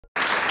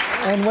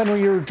And when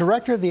you were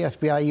director of the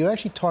FBI, you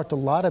actually talked a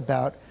lot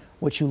about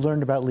what you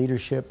learned about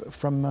leadership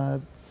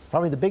from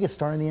probably the biggest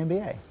star in the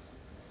NBA.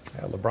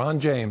 Yeah, LeBron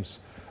James,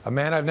 a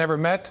man I've never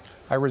met.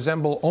 I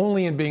resemble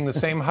only in being the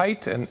same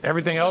height, and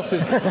everything else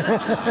is,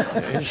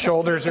 his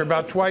shoulders are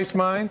about twice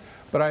mine.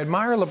 But I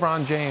admire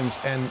LeBron James,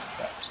 and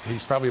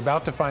he's probably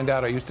about to find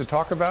out I used to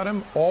talk about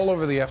him all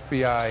over the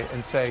FBI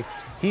and say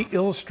he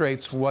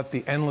illustrates what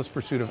the endless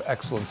pursuit of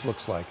excellence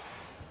looks like.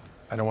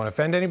 I don't want to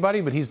offend anybody,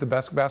 but he's the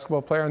best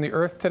basketball player on the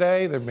earth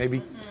today. There may be,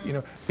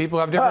 people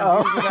have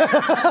different views of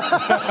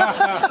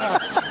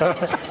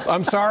that.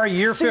 I'm sorry,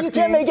 year 15. So you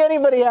can't make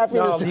anybody happy.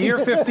 No, year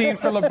 15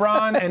 for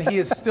LeBron, and he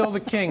is still the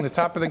king, the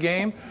top of the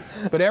game.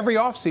 But every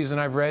offseason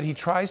I've read, he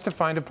tries to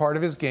find a part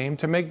of his game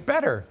to make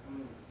better,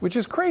 which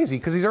is crazy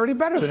because he's already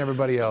better than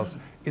everybody else.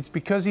 It's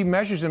because he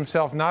measures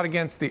himself not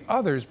against the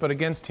others, but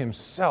against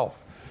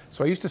himself.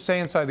 So I used to say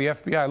inside the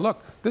FBI,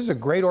 look, this is a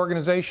great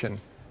organization,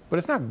 but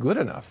it's not good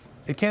enough.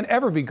 It can't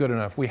ever be good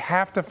enough. We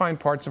have to find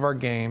parts of our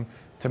game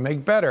to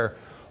make better.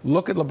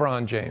 Look at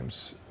LeBron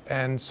James.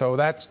 And so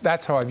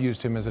that's how I've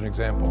used him as an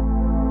example.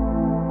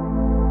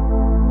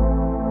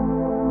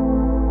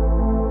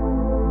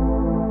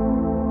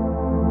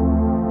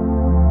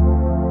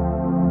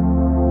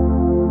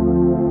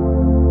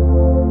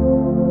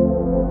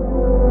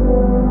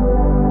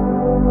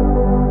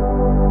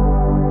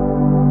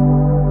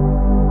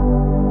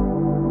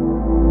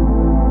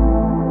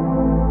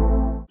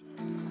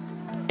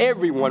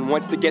 Everyone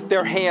wants to get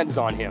their hands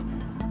on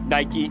him.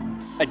 Nike,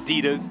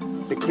 Adidas,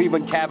 the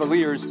Cleveland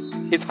Cavaliers,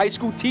 his high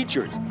school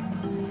teachers.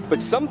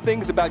 But some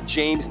things about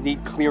James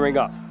need clearing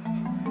up.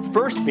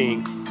 First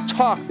being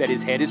talk that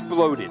his head is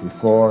bloated.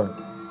 Before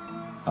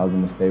I was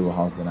in the stable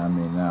house that I'm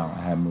in now,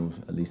 I had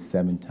moved at least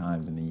 7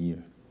 times in a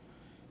year.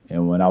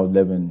 And when I was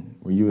living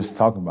where you was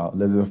talking about,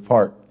 Elizabeth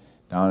Park,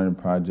 down in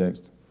the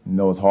projects,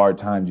 it's hard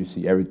times. You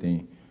see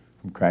everything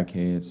from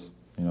crackheads,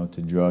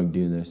 to drug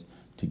dealers,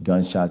 to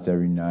gunshots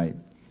every night,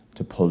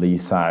 to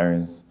police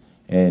sirens,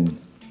 and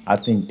I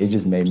think it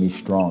just made me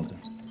stronger.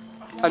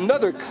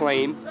 Another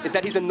claim is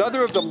that he's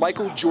another of the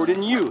Michael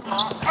Jordan youth.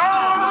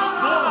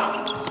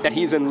 That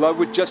he's in love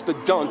with just the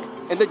dunk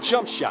and the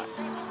jump shot.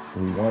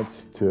 He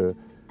wants to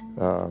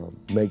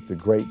make the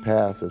great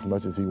pass as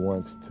much as he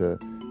wants to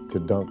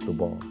dunk the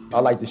ball.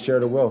 I like to share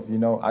the wealth,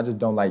 I just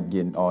don't like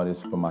getting all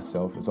this for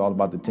myself. It's all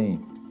about the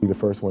team. He's the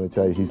first one to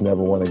tell you he's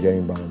never won a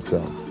game by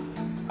himself.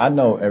 I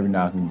know every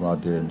night I can go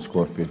out there and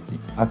score 50.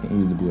 I can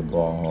easily be a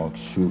ball hog,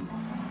 shoot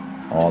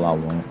all I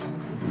want,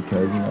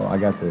 because, I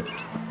got the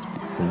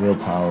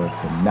willpower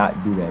to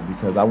not do that,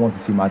 because I want to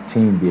see my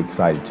team be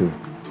excited too.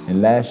 And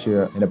last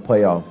year in the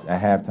playoffs,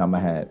 at halftime,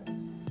 I had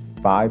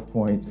 5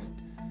 points,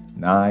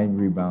 9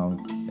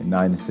 rebounds, and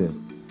 9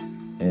 assists.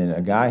 And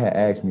a guy had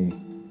asked me,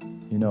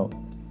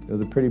 it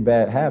was a pretty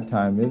bad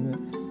halftime, isn't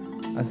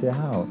it? I said,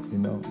 how?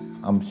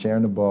 I'm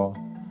sharing the ball.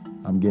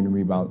 I'm getting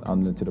rebounds,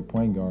 I'm into the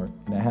point guard,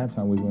 and at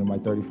halftime we was winning by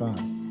 35.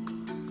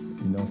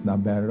 It's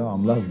not bad at all,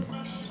 I'm loving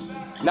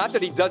it. Not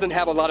that he doesn't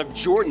have a lot of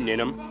Jordan in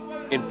him.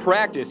 In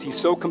practice, he's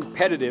so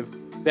competitive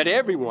that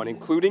everyone,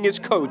 including his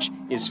coach,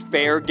 is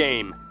fair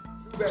game.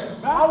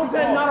 How is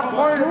that not a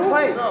part of the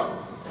play? No.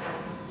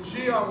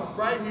 Gian was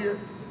right here,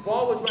 the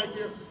ball was right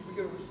here, we're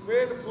going to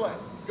spread the play.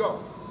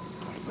 Go.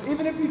 But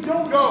even if you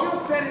don't,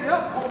 still set it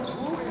up.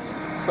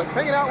 But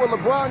hanging out with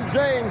LeBron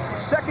James,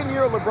 second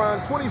year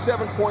LeBron,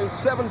 27 points,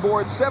 7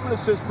 boards, 7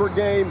 assists per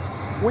game.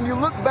 When you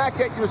look back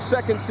at your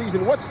second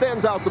season, what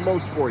stands out the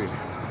most for you?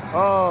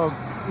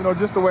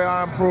 Just the way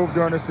I improved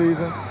during the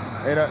season,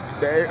 and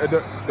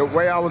the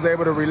way I was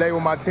able to relate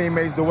with my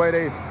teammates, the way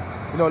they,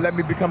 let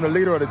me become the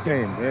leader of the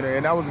team,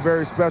 and that was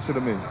very special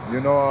to me.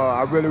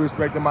 I really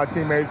respected my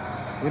teammates,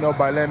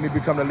 by letting me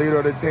become the leader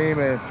of the team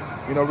and,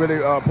 really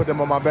put them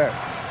on my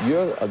back.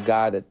 You're a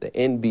guy that the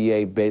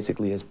NBA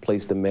basically has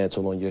placed the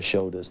mantle on your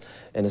shoulders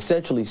and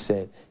essentially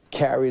said,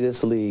 carry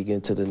this league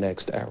into the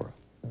next era.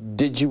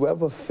 Did you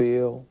ever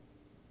feel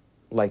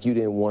like you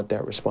didn't want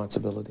that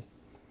responsibility?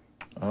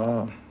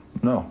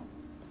 No.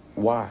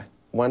 Why?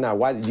 Why not?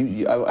 Why did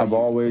you? I've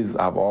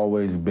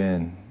always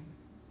been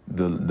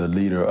the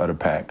leader of the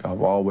pack.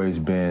 I've always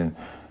been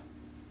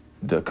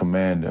the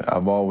commander.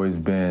 I've always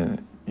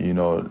been,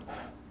 the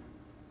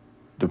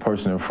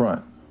person in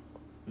front.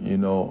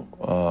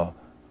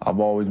 I've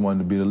always wanted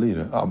to be the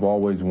leader. I've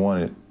always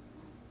wanted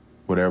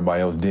what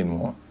everybody else didn't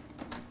want.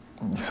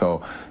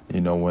 So,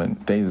 when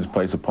things is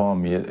placed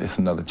upon me, it's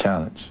another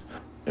challenge.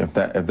 If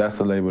that's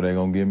the label they're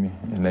gonna give me,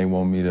 and they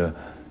want me to,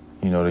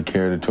 to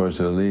carry the torch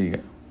of the league,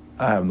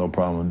 I have no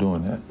problem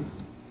doing that.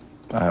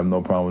 I have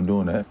no problem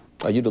doing that.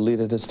 Are you the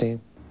leader of this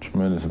team?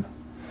 Tremendously.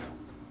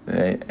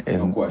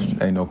 No question.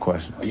 Ain't no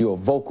question. Are you a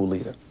vocal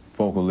leader?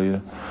 Vocal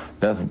leader.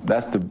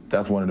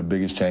 That's one of the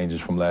biggest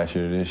changes from last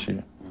year to this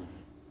year.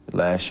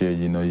 Last year,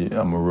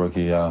 I'm a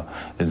rookie.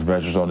 There's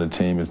veterans on the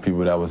team. There's people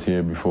that was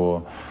here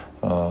before.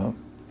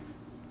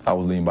 I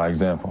was leading by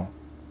example.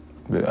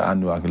 I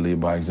knew I could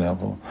lead by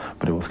example,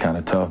 but it was kind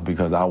of tough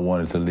because I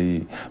wanted to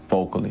lead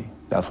vocally.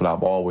 That's what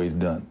I've always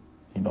done.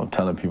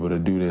 Telling people to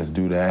do this,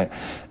 do that,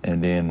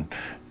 and then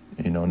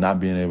you know, not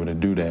being able to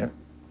do that.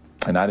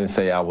 And I didn't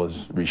say I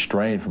was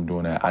restrained from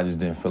doing that. I just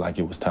didn't feel like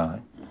it was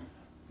time.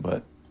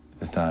 But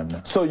it's time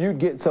now. So you'd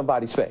get in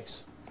somebody's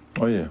face?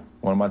 Oh, yeah.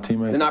 One of my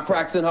teammates. They're not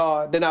practicing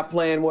hard. They're not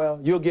playing well.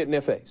 You'll get in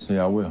their face?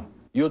 Yeah, I will.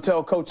 You'll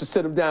tell coach to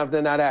sit them down if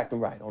they're not acting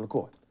right on the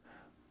court?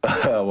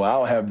 Well, I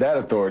don't have that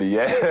authority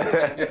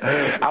yet.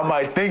 I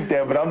might think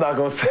that, but I'm not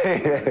going to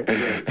say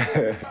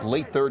it.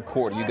 Late third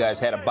quarter, you guys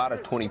had about a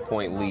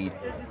 20-point lead.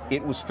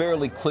 It was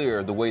fairly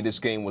clear the way this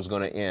game was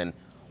going to end,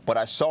 but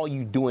I saw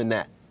you doing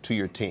that to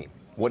your team.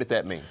 What did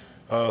that mean?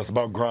 It's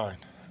about grind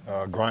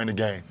the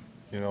game,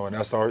 you know, and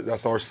that's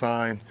our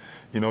sign,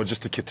 you know,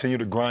 just to continue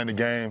to grind the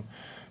game.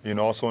 You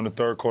know, also in the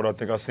third quarter, I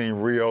think I seen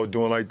Rio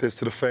doing like this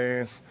to the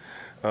fans,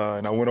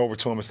 and I went over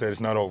to him and said,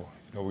 it's not over.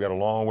 You know, we got a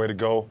long way to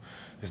go.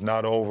 It's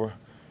not over,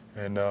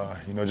 and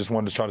you know, just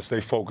wanted to try to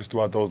stay focused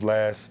throughout those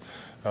last,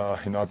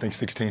 you know, I think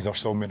 16 or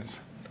so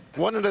minutes.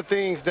 One of the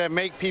things that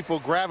make people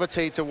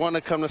gravitate to want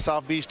to come to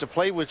South Beach to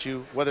play with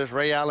you, whether it's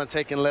Ray Allen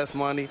taking less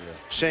money,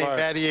 Shane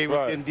Battier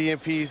was getting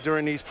DMPs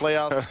during these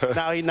playoffs.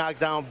 Now he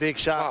knocked down big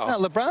shots.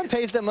 No, LeBron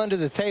pays them under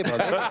the table.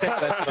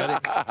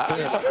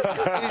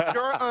 It's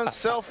your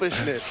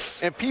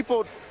unselfishness, and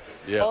people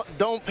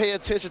don't pay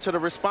attention to the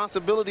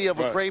responsibility of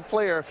a great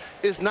player.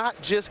 Is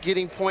not just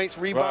getting points,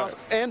 rebounds,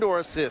 and or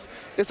assists.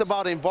 It's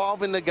about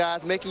involving the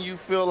guys, making you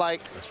feel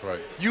like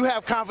you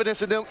have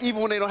confidence in them,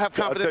 even when they don't have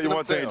confidence in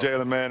themselves. I'll tell you one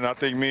thing, Jalen, man, and I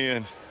think me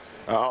and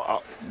I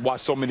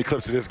watch so many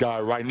clips of this guy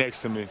right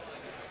next to me.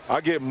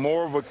 I get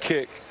more of a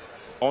kick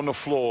on the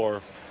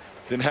floor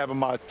than having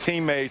my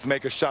teammates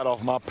make a shot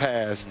off my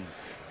pass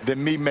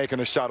than me making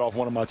a shot off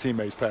one of my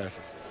teammates'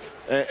 passes.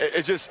 And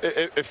it just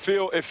it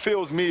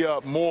fills me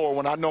up more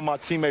when I know my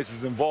teammates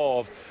is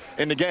involved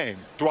in the game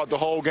throughout the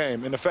whole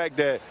game. And the fact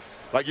that,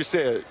 like you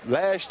said,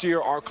 last year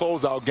our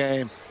closeout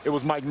game, it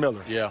was Mike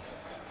Miller.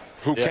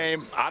 Who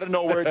came out of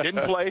nowhere,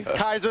 didn't play.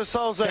 Kaiser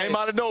Soze. Came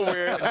out of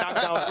nowhere and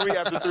knocked down 3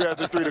 after 3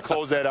 after 3 to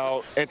close that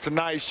out. And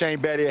tonight, Shane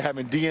Battier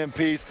having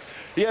DMPs.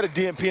 He had a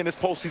DMP in this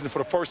postseason for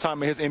the first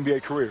time in his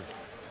NBA career.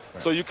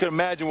 So you can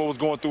imagine what was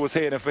going through his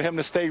head. And for him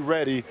to stay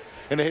ready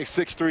and to hit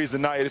 6 threes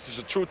tonight, this is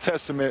a true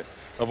testament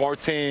of our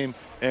team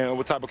and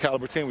what type of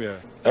caliber team we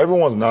have.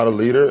 Everyone's not a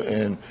leader,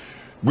 and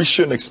we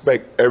shouldn't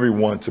expect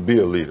everyone to be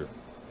a leader.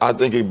 I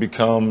think it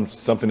becomes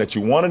something that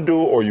you want to do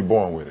or you're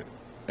born with it.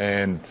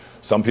 And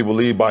some people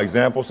lead by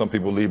example, some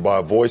people lead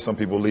by voice, some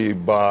people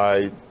lead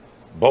by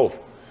both.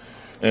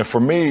 And for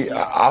me,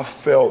 I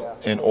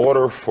felt in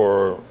order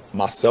for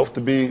myself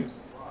to be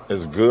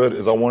as good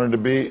as I wanted to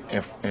be,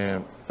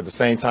 and at the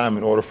same time,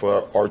 in order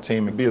for our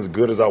team to be as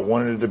good as I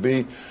wanted it to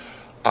be,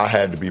 I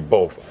had to be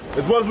both.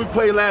 As well as we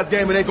played last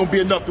game, it ain't gonna be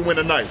enough to win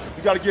tonight.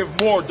 You gotta give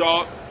more,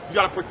 dog. You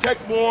gotta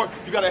protect more,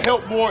 you gotta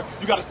help more,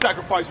 you gotta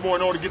sacrifice more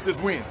in order to get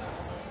this win.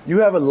 You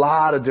have a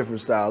lot of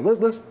different styles.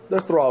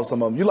 Let's throw out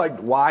some of them. You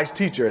like wise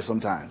teacher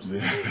sometimes.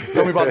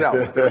 Tell me about that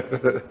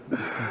one.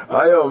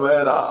 I am,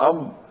 man.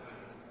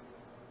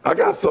 I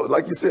got so,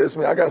 like you said,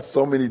 I got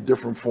so many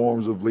different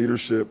forms of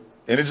leadership,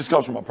 and it just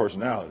comes from my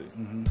personality.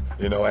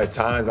 You know, at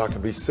times I can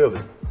be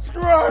silly.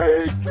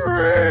 Strike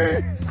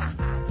three.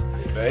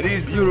 Man,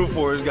 these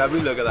beautiful got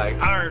me looking like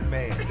Iron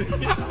Man.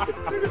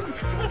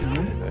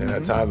 And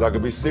at times I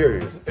could be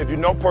serious. If you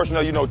know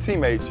personnel, you know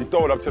teammates, you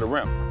throw it up to the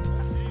rim.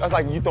 That's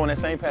like you throwing that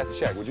same pass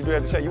to Shaq. Would you do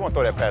that to Shaq? You want to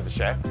throw that pass to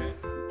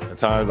Shaq. At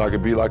times I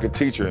could be like a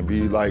teacher and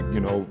be like, you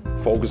know,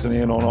 focusing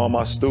in on all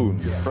my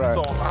students. Right.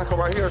 So I come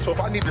right here, so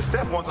if I need to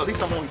step once, at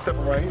least I'm only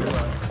stepping right here.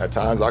 At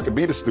times I could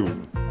be the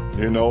student,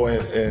 you know,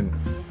 and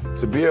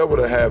to be able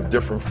to have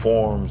different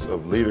forms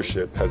of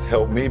leadership has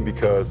helped me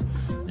because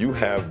you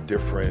have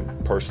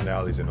different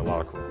personalities in the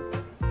locker room.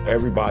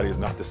 Everybody is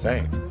not the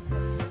same.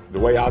 The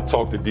way I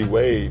talk to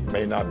D-Wade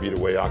may not be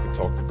the way I can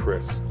talk to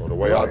Chris, or the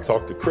way I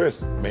talk to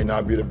Chris may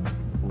not be the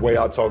way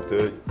I talk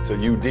to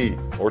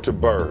UD, or to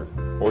Bird,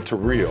 or to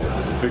Rio.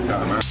 Big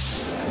time, man.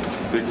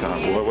 Big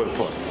time, boy, what a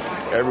play.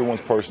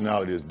 Everyone's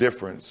personality is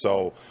different,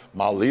 so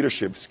my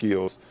leadership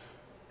skills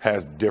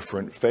has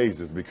different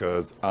phases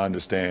because I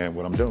understand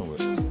what I'm dealing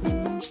with.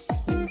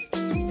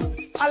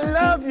 I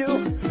love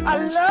you. I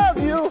love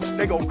you.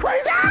 They go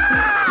crazy.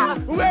 Ah!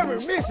 Whoever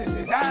misses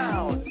is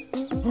out.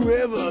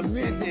 Whoever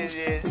misses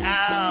is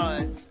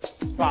out.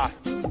 5,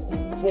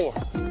 4,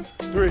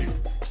 3,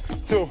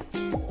 2,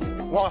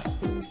 1.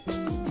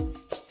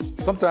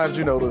 Sometimes,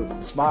 you know,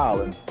 the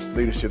smile and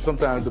leadership.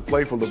 Sometimes the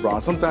play for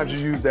LeBron. Sometimes you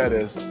use that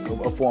as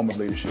a form of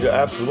leadership. Yeah,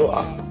 absolutely.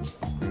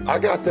 I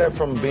got that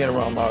from being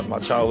around my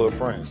childhood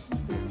friends.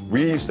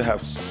 We used to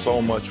have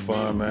so much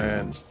fun,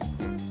 man.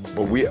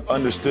 But we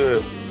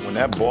understood when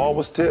that ball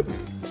was tipped,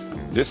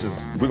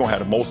 we're gonna have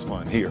the most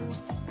fun here.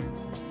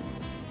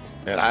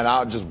 And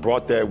I just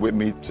brought that with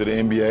me to the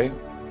NBA.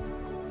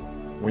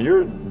 When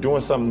you're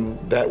doing something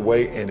that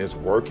way and it's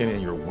working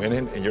and you're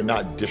winning and you're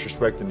not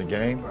disrespecting the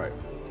game,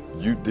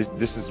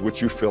 this is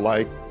what you feel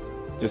like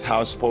is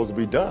how it's supposed to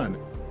be done.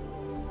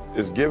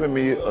 It's giving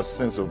me a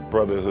sense of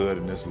brotherhood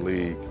in this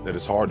league that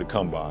is hard to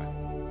come by.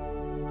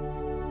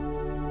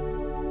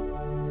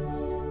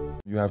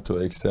 You have to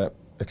accept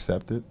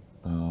it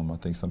I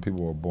think some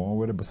people are born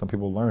with it, but some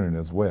people learn it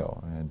as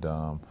well.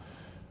 And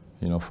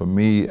you know, for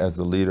me, as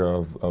the leader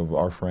of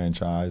our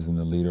franchise and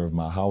the leader of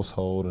my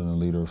household and the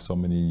leader of so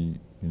many,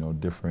 you know,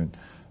 different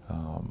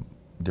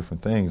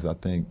things, I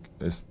think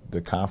it's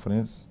the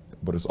confidence,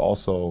 but it's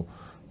also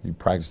you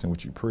practicing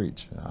what you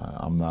preach.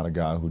 I'm not a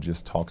guy who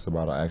just talks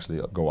about it. I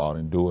actually go out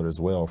and do it as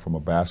well, from a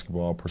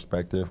basketball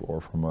perspective or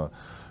from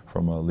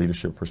a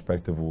leadership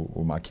perspective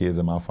with my kids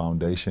and my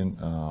foundation.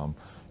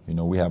 You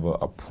know, we have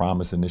a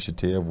promise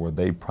initiative where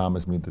they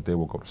promise me that they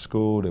will go to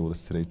school, they will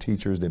listen to their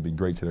teachers, they'll be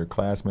great to their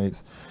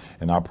classmates,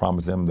 and I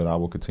promise them that I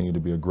will continue to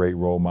be a great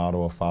role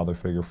model, a father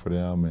figure for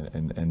them,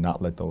 and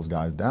not let those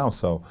guys down.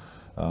 So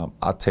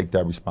I take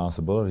that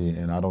responsibility,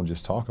 and I don't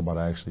just talk about it,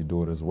 I actually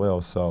do it as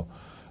well. So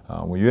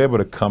when you're able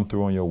to come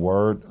through on your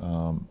word,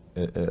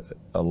 it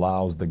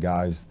allows the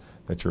guys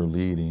that you're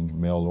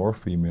leading, male or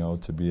female,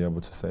 to be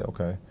able to say,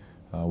 okay,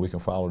 we can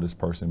follow this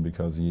person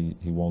because he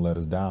won't let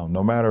us down,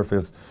 no matter if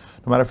it's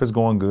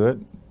going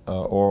good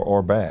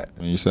or bad.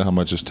 And you said how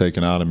much is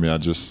taken out of me.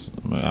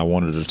 I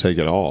wanted to take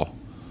it all,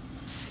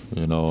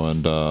 you know,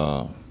 and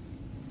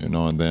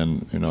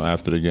then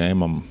after the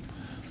game,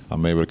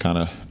 I'm able to kind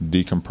of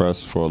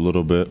decompress for a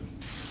little bit.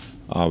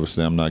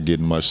 Obviously, I'm not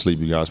getting much sleep.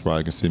 You guys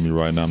probably can see me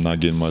right now. I'm not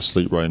getting much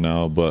sleep right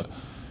now, but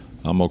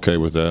I'm okay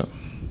with that.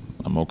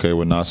 I'm okay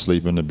with not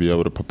sleeping to be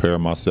able to prepare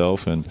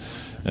myself and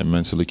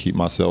mentally keep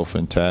myself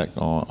intact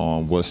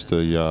on what's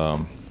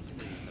the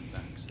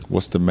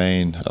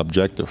main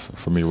objective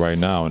for me right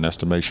now, and that's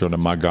to make sure that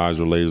my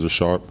guys are laser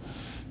sharp,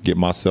 get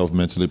myself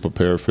mentally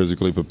prepared,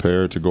 physically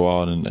prepared to go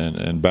out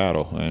and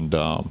battle. And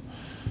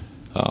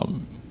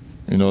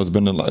you know, it's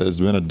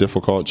been a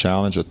difficult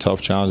challenge, a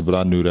tough challenge, but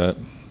I knew that.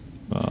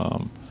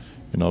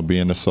 You know,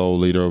 being the sole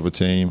leader of a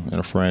team and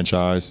a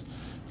franchise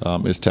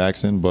is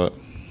taxing, but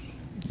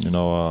you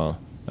know,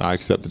 I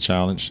accept the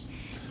challenge.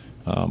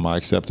 I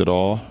accept it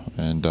all,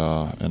 and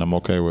I'm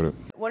okay with it.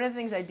 One of the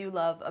things I do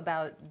love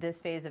about this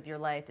phase of your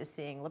life is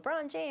seeing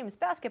LeBron James,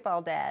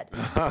 basketball dad.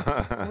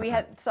 We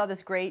saw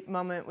this great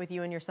moment with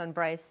you and your son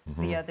Bryce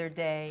the other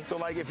day. So,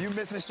 like, if you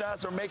missing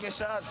shots or making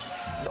shots,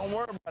 don't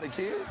worry about it,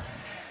 kid.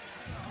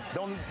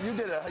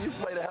 You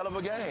played a hell of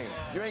a game.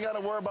 You ain't got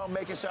to worry about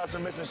making shots or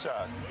missing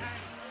shots.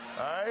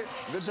 All right?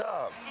 Good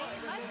job.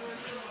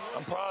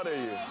 I'm proud of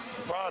you.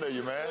 I'm proud of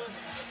you, man.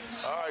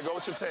 All right, go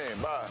with your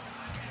team. Bye.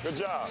 Good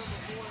job.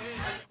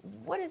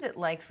 What is it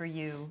like for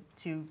you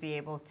to be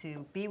able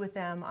to be with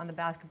them on the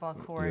basketball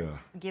court,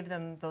 give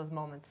them those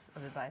moments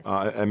of advice?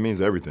 It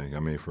means everything.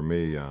 I mean, for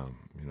me, you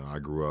know, I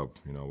grew up,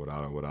 you know,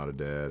 without a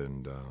dad,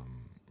 and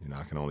you know,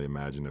 I can only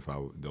imagine if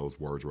those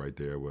words right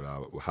there,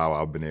 how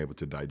I've been able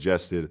to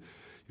digest it. You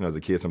know, as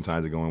a kid,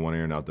 sometimes they go in one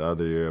ear and out the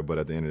other ear, but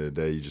at the end of the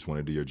day, you just want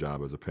to do your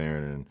job as a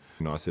parent. And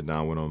you know, I sit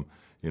down with them,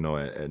 you know,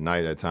 at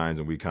night at times,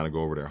 and we kind of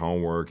go over their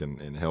homework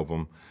and help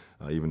them.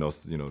 Even though,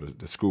 you know,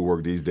 the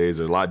schoolwork these days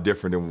are a lot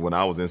different than when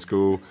I was in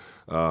school.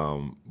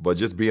 But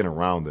just being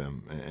around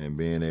them and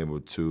being able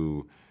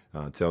to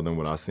tell them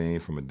what I've seen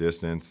from a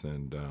distance,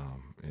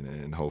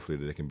 and hopefully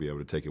they can be able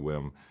to take it with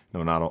them,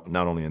 you know,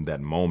 not only in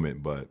that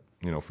moment, but,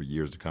 you know, for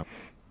years to come.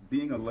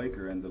 Being a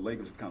Laker, and the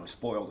Lakers have kind of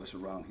spoiled us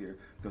around here,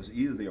 because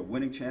either they are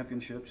winning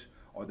championships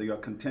or they are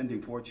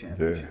contending for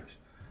championships.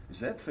 Yeah. Is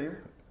that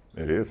fair?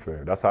 It is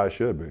fair. That's how it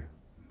should be.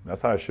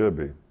 That's how it should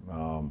be.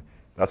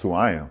 That's who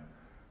I am.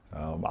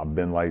 I've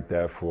been like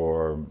that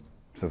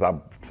since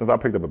I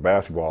picked up a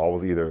basketball. I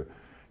was either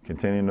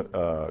contending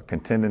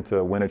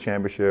to win a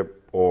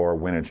championship or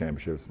winning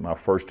championships. My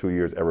first 2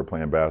 years ever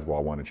playing basketball,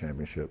 I won a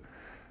championship.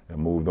 And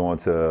moved on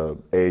to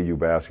AAU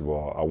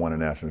basketball. I won a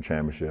national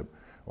championship,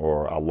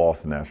 or I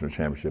lost a national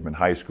championship. In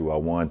high school, I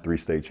won 3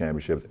 state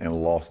championships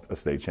and lost a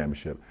state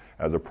championship.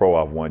 As a pro,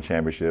 I've won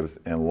championships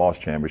and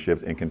lost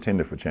championships and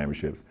contended for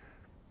championships.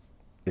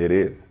 It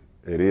is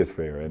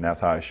fair, and that's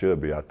how it should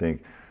be. I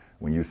think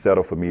when you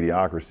settle for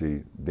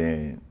mediocrity,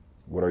 then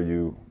what are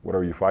you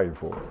fighting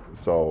for?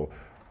 So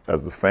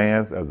as the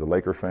fans, as the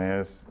Laker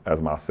fans,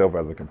 as myself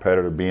as a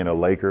competitor being a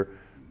Laker,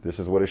 this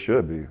is what it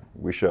should be.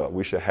 We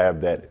should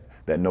have that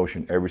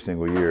notion every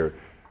single year,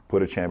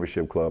 put a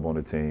championship club on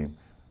the team,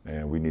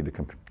 and we need to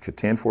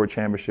contend for a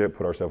championship,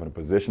 put ourselves in a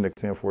position to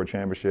contend for a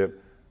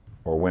championship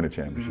or win a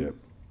championship.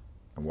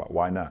 And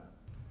why not?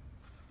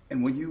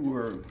 And when you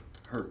were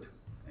hurt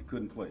and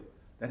couldn't play,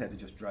 that had to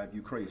just drive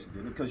you crazy,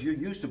 didn't it? Because you're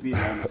used to being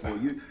on the floor.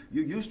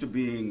 You're used to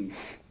being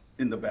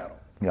in the battle.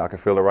 Yeah, I can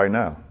feel it right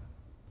now.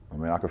 I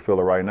mean, I can feel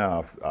it right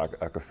now. I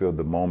can feel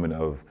the moment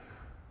of,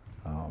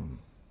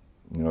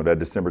 you know, that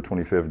December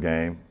 25th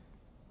game,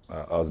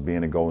 us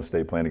being in Golden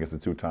State playing against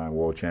the 2-time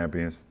world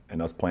champions,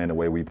 and us playing the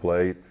way we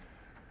played.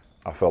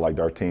 I felt like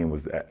our team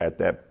was, at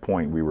that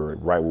point, we were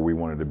right where we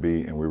wanted to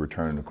be, and we were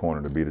turning the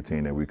corner to be the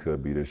team that we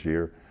could be this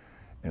year.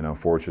 And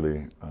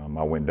unfortunately,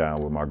 I went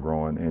down with my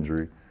groin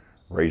injury.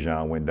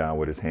 Rajon went down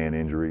with his hand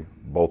injury.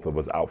 Both of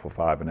us out for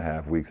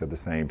 5.5 weeks at the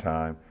same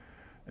time.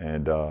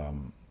 And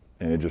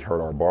it just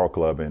hurt our ball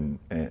club. And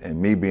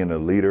me being a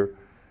leader,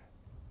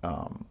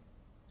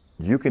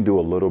 you can do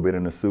a little bit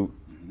in a suit,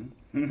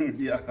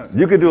 Yeah.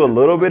 You could do a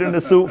little bit in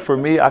the suit. For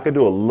me, I could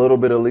do a little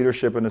bit of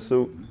leadership in the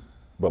suit,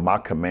 but my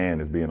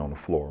command is being on the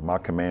floor. My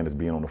command is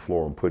being on the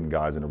floor and putting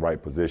guys in the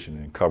right position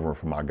and covering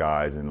for my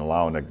guys and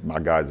allowing my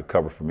guys to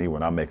cover for me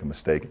when I make a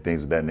mistake and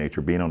things of that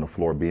nature. Being on the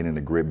floor, being in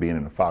the grip, being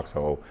in the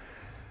foxhole.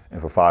 And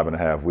for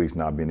 5.5 weeks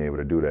not being able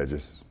to do that,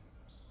 just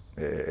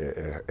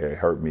it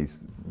hurt me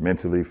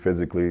mentally,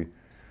 physically,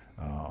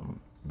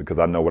 because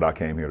I know what I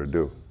came here to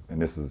do.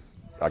 And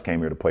I came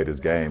here to play this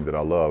game that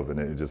I love, and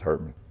it just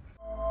hurt me.